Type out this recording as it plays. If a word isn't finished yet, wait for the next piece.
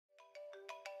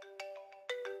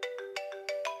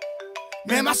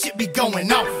Man, my shit be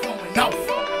going off.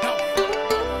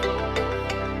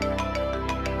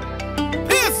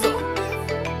 Pizza.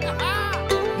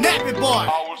 Nappy boy.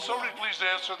 Will somebody please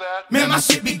answer that? Man, my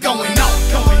shit be going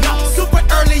off. Super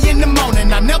early in the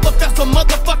morning. I never felt so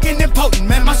motherfucking important.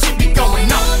 Man, my shit be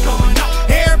going off.